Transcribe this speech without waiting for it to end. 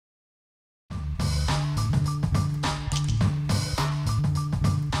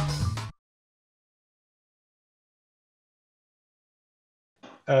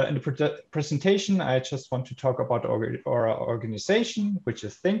In the presentation, I just want to talk about our organization, which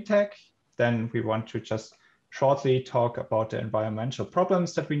is ThinkTech. Then we want to just shortly talk about the environmental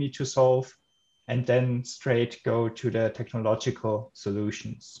problems that we need to solve, and then straight go to the technological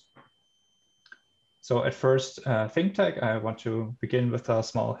solutions. So at first, ThinkTech, I want to begin with a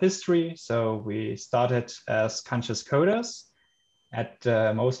small history. So we started as conscious coders at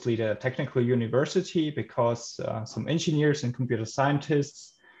mostly the technical university because some engineers and computer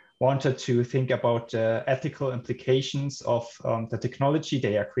scientists wanted to think about the ethical implications of the technology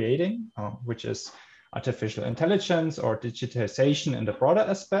they are creating, which is artificial intelligence or digitization in the broader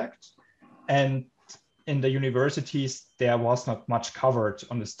aspect. And in the universities, there was not much covered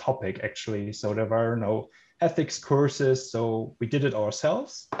on this topic, actually. So there were no ethics courses, so we did it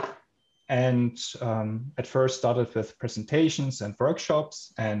ourselves. And at first started with presentations and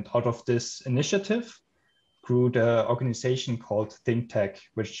workshops. And out of this initiative grew the organization called ThinkTech,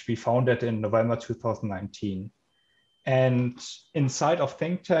 which we founded in November 2019. And inside of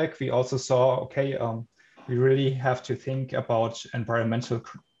ThinkTech, we also saw, okay, we really have to think about environmental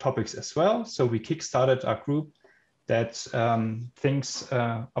topics as well. So we kickstarted a group that thinks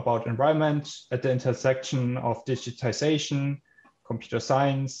about environment at the intersection of digitization, computer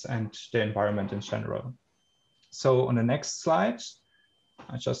science, and the environment in general. So on the next slide,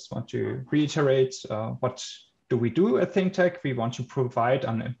 I just want to reiterate what do we do at ThinkTech. We want to provide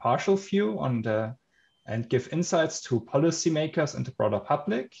an impartial view on and give insights to policymakers and the broader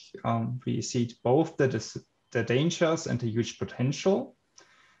public. We see both the dangers and the huge potential.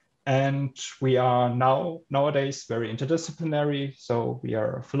 And we are nowadays very interdisciplinary. So we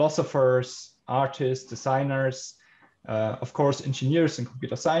are philosophers, artists, designers, of course, engineers and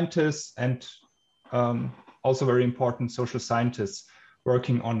computer scientists, and also very important social scientists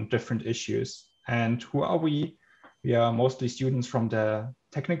working on different issues. And who are we? We are mostly students from the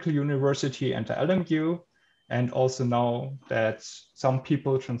Technical University and the LMU. And also now that some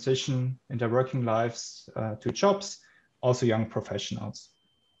people transition in their working lives to jobs, also young professionals.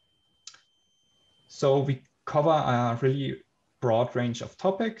 So we cover a really broad range of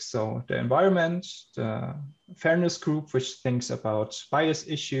topics. So the environment, the fairness group, which thinks about bias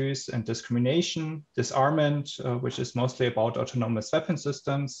issues and discrimination, disarmament, which is mostly about autonomous weapon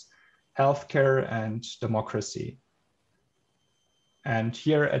systems, healthcare, and democracy. And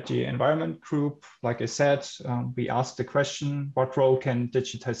here at the environment group, like I said, we asked the question, what role can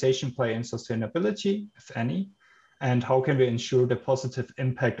digitization play in sustainability, if any? And how can we ensure the positive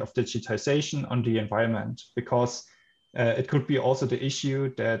impact of digitization on the environment? Because it could be also the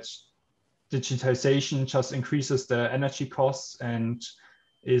issue that digitization just increases the energy costs and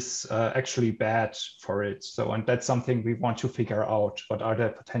is actually bad for it. So, and that's something we want to figure out. What are the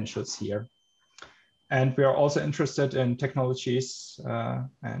potentials here? And we are also interested in technologies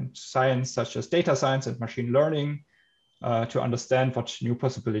and science, such as data science and machine learning, to understand what new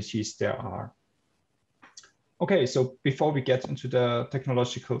possibilities there are. Okay, so before we get into the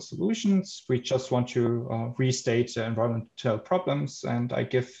technological solutions, we just want to restate the environmental problems, and I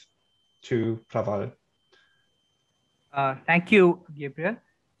give to Praval. Thank you, Gabriel.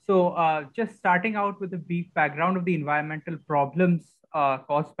 So just starting out with a brief background of the environmental problems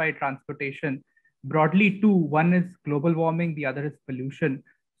caused by transportation, broadly two. One is global warming, the other is pollution.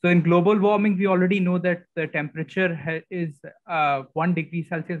 So in global warming, we already know that the temperature is 1 degree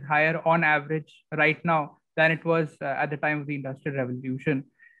Celsius higher on average right now than it was at the time of the Industrial Revolution.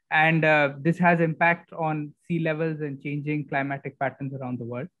 And this has impact on sea levels and changing climatic patterns around the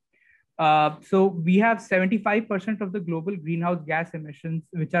world. So we have 75% of the global greenhouse gas emissions,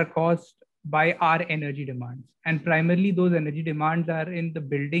 which are caused by our energy demands. And primarily those energy demands are in the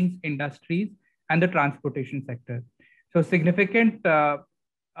buildings, industries, and the transportation sector. So significant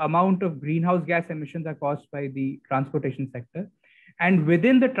amount of greenhouse gas emissions are caused by the transportation sector. And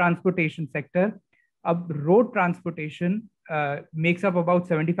within the transportation sector, road transportation makes up about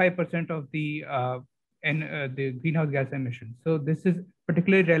 75% of the greenhouse gas emissions. So this is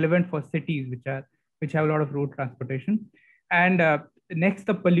particularly relevant for cities which have a lot of road transportation. And next,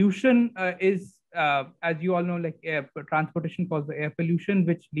 the pollution is, as you all know, like transportation causes air pollution,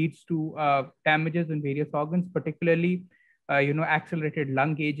 which leads to damages in various organs, particularly accelerated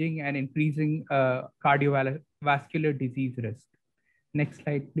lung aging and increasing cardiovascular disease risk. Next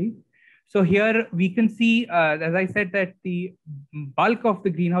slide, please. So here we can see, as I said, that the bulk of the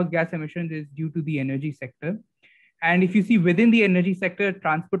greenhouse gas emissions is due to the energy sector. And if you see within the energy sector,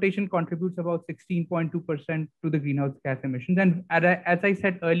 transportation contributes about 16.2% to the greenhouse gas emissions. And as I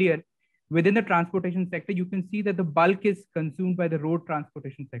said earlier, within the transportation sector, you can see that the bulk is consumed by the road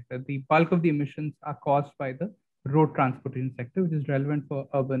transportation sector. The bulk of the emissions are caused by the road transportation sector, which is relevant for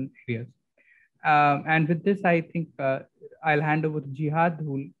urban areas. And with this, I think I'll hand over to Jihad,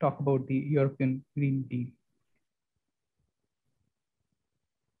 who will talk about the European Green Deal.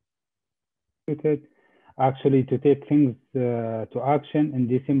 Actually, to take things to action, in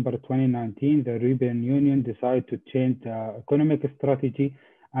December 2019, the European Union decided to change the economic strategy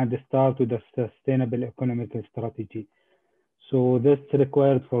and start with a sustainable economic strategy. So this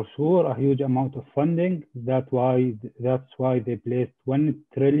required for sure a huge amount of funding. That's why they placed 1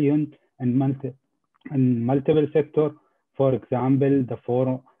 trillion in multiple sectors. For example,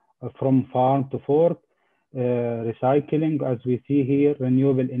 from farm to fork, recycling, as we see here,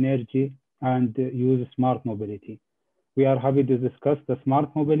 renewable energy, and use smart mobility. We are happy to discuss the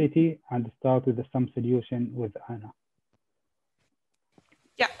smart mobility and start with some solution with Anna.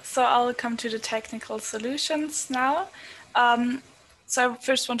 Yeah, so I'll come to the technical solutions now. So I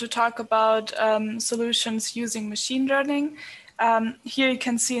first want to talk about solutions using machine learning. Here you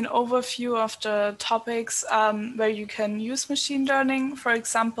can see an overview of the topics where you can use machine learning. For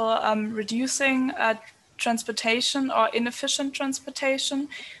example, reducing transportation or inefficient transportation,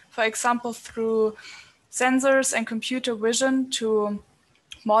 for example, through sensors and computer vision to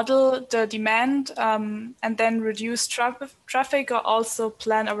model the demand and then reduce traffic or also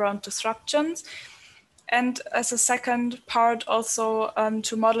plan around disruptions. And as a second part, also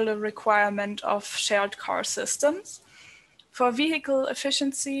to model the requirement of shared car systems. For vehicle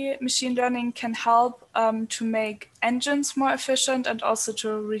efficiency, machine learning can help to make engines more efficient and also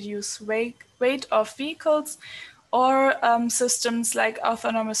to reduce weight of vehicles or systems like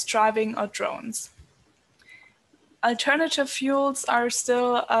autonomous driving or drones. Alternative fuels are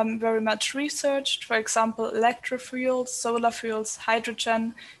still very much researched, for example, electric fuels, solar fuels,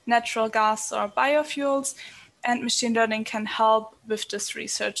 hydrogen, natural gas, or biofuels, and machine learning can help with this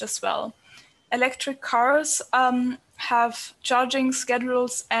research as well. Electric cars have charging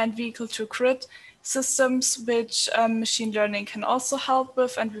schedules and vehicle-to-grid systems, which machine learning can also help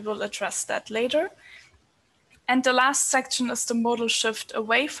with, and we will address that later. And the last section is the modal shift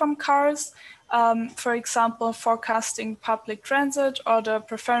away from cars. For example, forecasting public transit or the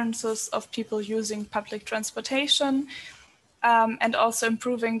preferences of people using public transportation, and also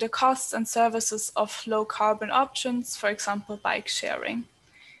improving the costs and services of low carbon options, for example, bike sharing,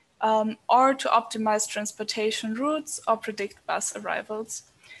 or to optimize transportation routes or predict bus arrivals.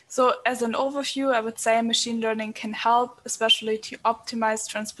 So as an overview, I would say machine learning can help, especially to optimize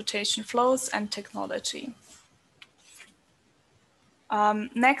transportation flows and technology.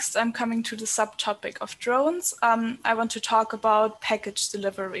 Next, I'm coming to the subtopic of drones. I want to talk about package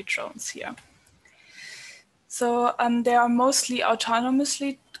delivery drones here. So they are mostly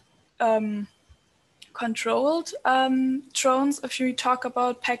autonomously controlled drones if you talk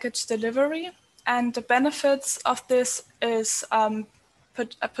about package delivery. And the benefits of this is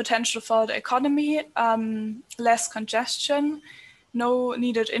a potential for the economy, less congestion, no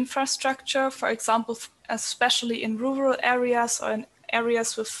needed infrastructure, for example, especially in rural areas or in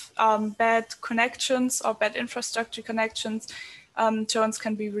areas with bad connections or bad infrastructure connections, drones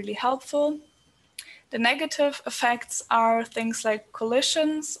can be really helpful. The negative effects are things like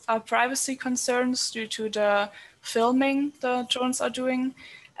collisions, privacy concerns due to the filming the drones are doing,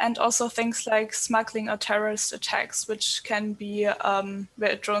 and also things like smuggling or terrorist attacks, which can be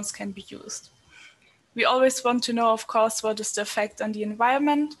where drones can be used. We always want to know, of course, what is the effect on the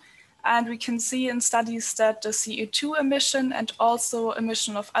environment. And we can see in studies that the CO2 emission and also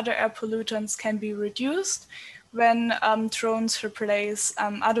emission of other air pollutants can be reduced when drones replace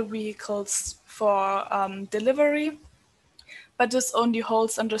other vehicles for delivery. But this only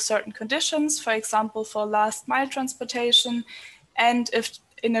holds under certain conditions, for example, for last mile transportation, and if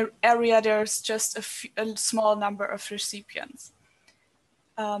in an area there's just a small number of recipients.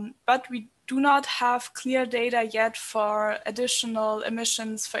 But we do not have clear data yet for additional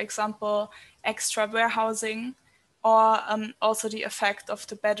emissions, for example, extra warehousing, or also the effect of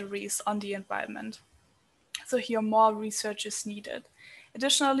the batteries on the environment. So here more research is needed.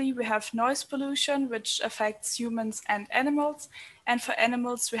 Additionally, we have noise pollution, which affects humans and animals. And for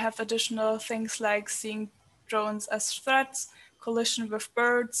animals, we have additional things like seeing drones as threats, collision with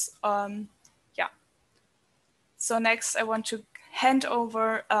birds. So next, I want to hand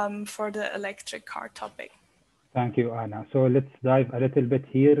over for the electric car topic. Thank you, Anna. So let's dive a little bit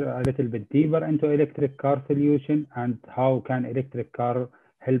deeper into electric car solution and how can electric car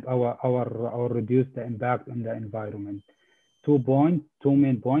help our reduce the impact on the environment. Two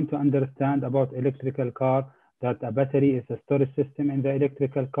main points to understand about electrical car, that a battery is a storage system in the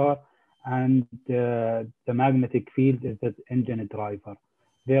electrical car, and the magnetic field is the engine driver.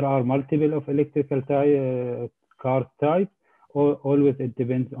 There are multiple of electrical car type, or always it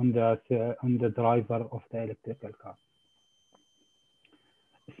depends on the driver of the electrical car.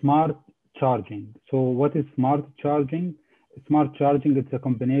 Smart charging. So what is smart charging? Smart charging is a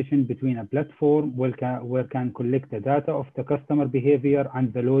combination between a platform where can collect the data of the customer behavior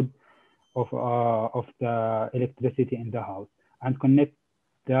and the load of the electricity in the house and connect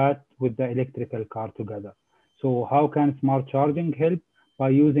that with the electrical car together. So how can smart charging help? By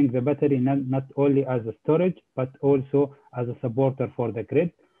using the battery not only as a storage, but also as a supporter for the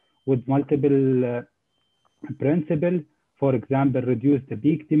grid with multiple principles. For example, reduce the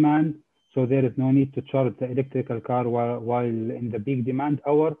peak demand. So there is no need to charge the electrical car while in the peak demand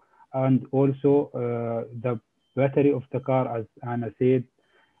hour. And also the battery of the car, as Anna said,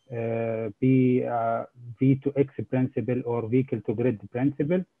 be V2X principle or vehicle to grid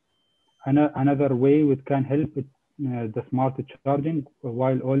principle. Another way which can help it, the smart charging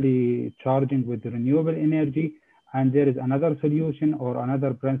while only charging with renewable energy. And there is another solution or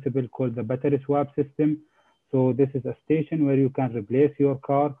another principle called the battery swap system. So this is a station where you can replace your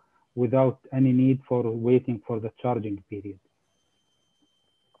car without any need for waiting for the charging period.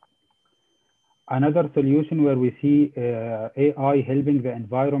 Another solution where we see AI helping the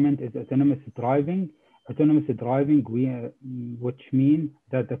environment is autonomous driving. Autonomous driving, which means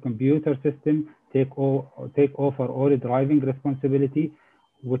that the computer system take over all driving responsibility,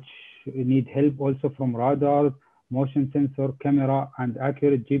 which need help also from radar, motion sensor, camera, and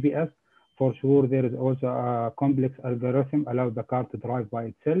accurate GPS. For sure, there is also a complex algorithm allow the car to drive by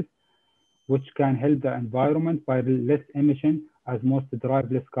itself, which can help the environment by less emission, as most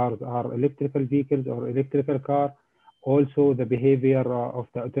driverless cars are electrical vehicles or electrical car. Also, the behavior of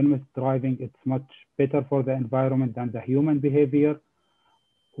the autonomous driving, it's much better for the environment than the human behavior.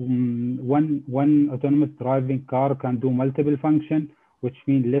 One autonomous driving car can do multiple functions, which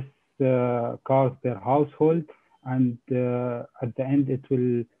means less cars per household, and at the end it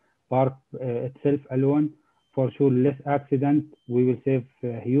will park itself alone. For sure, less accident, we will save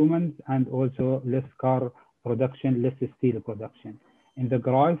humans, and also less car production, less steel production. In the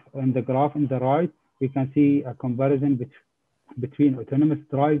graph on the right, we can see a comparison between autonomous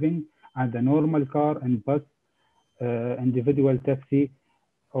driving and the normal car and bus, individual taxi,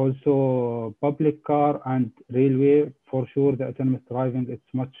 also public car and railway. For sure, the autonomous driving,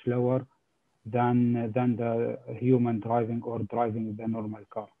 it's much lower than the human driving or driving the normal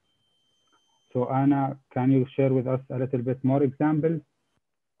car. So Anna, can you share with us a little bit more examples?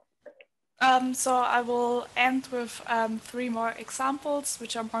 So I will end with 3 more examples,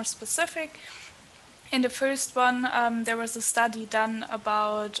 which are more specific. In the first one, there was a study done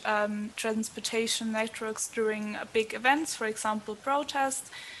about transportation networks during big events, for example,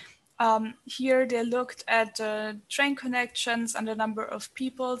 protests. Here they looked at train connections and the number of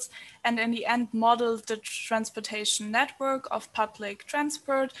peoples, and in the end modeled the transportation network of public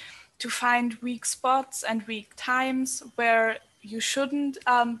transport to find weak spots and weak times where you shouldn't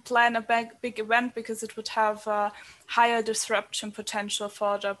plan a big event because it would have a higher disruption potential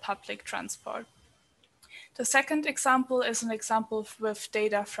for the public transport. The second example is an example with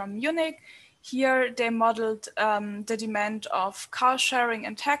data from Munich. Here they modeled the demand of car sharing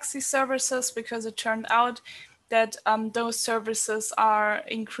and taxi services because it turned out that those services are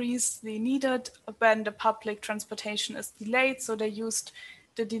increasingly needed when the public transportation is delayed. So they used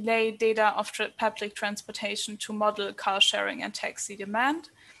the delayed data of public transportation to model car sharing and taxi demand.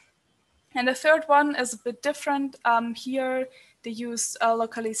 And the third one is a bit different. Here they used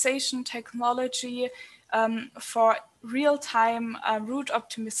localization technology for real-time route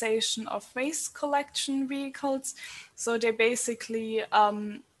optimization of waste collection vehicles. So they basically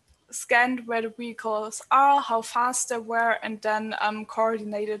scanned where the vehicles are, how fast they were, and then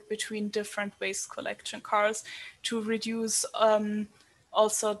coordinated between different waste collection cars to reduce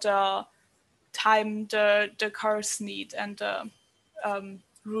also the time the cars need and the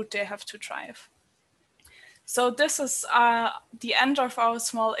route they have to drive. So this is the end of our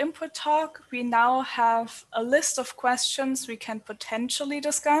small input talk. We now have a list of questions we can potentially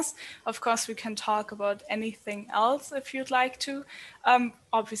discuss. Of course, we can talk about anything else if you'd like to,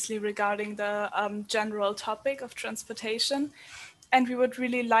 obviously regarding the general topic of transportation. And we would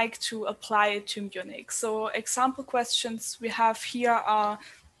really like to apply it to Munich. So example questions we have here are,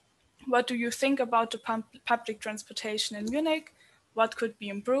 what do you think about the public transportation in Munich? What could be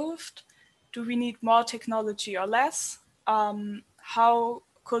improved? Do we need more technology or less? How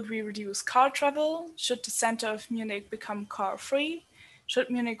could we reduce car travel? Should the center of Munich become car-free? Should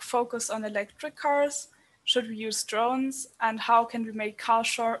Munich focus on electric cars? Should we use drones? And how can we make car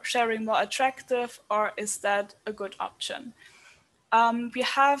sharing more attractive, or is that a good option? We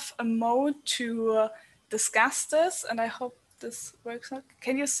have a mode to discuss this, and I hope this works.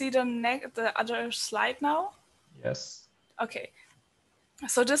 Can you see the other slide now? Yes. Okay.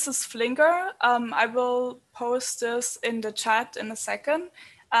 So this is Flinger. I will post this in the chat in a second.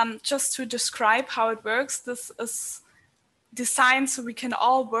 Just to describe how it works, this is designed so we can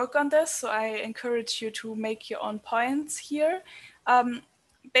all work on this. So I encourage you to make your own points here.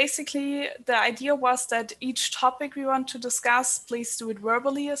 Basically, the idea was that each topic we want to discuss, please do it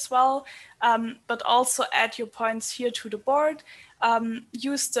verbally as well, but also add your points here to the board.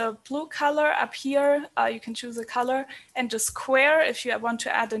 Use the blue color up here. You can choose a color, and the square if you want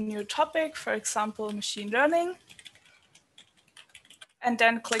to add a new topic, for example, machine learning. And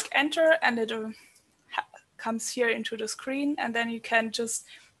then click enter, and it comes here into the screen. And then you can just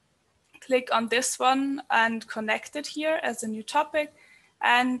click on this one and connect it here as a new topic.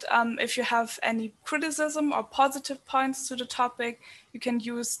 And if you have any criticism or positive points to the topic, you can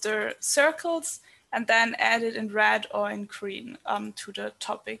use the circles and then add it in red or in green to the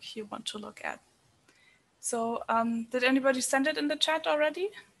topic you want to look at. So did anybody send it in the chat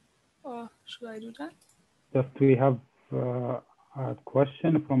already? Or should I do that? Just we have a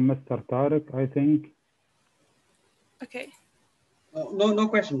question from Mr. Tariq, I think. Okay. No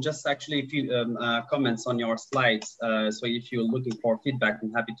question, just actually a few comments on your slides. So if you're looking for feedback,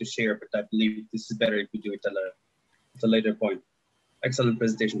 I'm happy to share, but I believe this is better if we do it at a later point. Excellent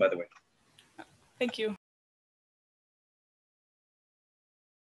presentation, by the way. Thank you.